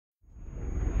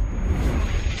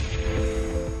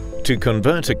To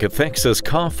convert a Cathexis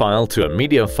car file to a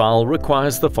media file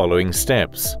requires the following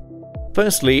steps.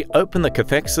 Firstly, open the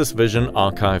CathexisVision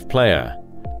archive player.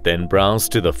 Then browse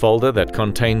to the folder that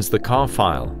contains the car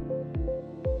file.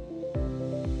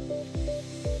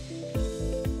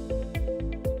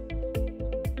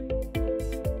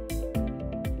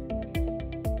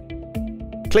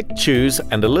 Click Choose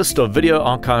and a list of video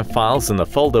archive files in the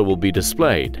folder will be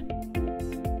displayed.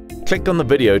 Click on the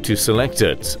video to select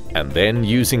it, and then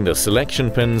using the selection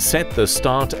pin set the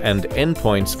start and end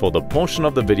points for the portion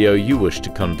of the video you wish to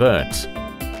convert.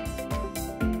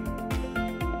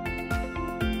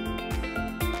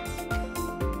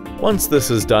 Once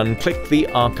this is done, click the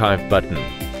Archive button.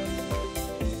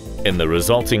 In the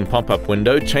resulting pop-up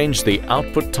window, change the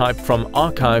output type from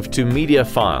Archive to Media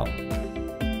File.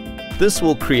 This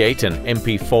will create an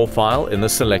MP4 file in the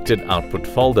selected output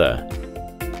folder.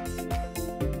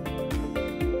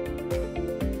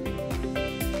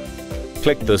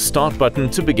 Click the Start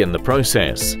button to begin the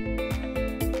process.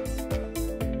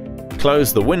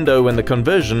 Close the window when the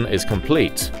conversion is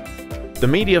complete. The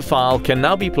media file can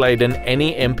now be played in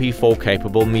any MP4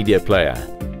 capable media player.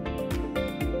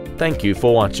 Thank you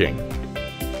for watching.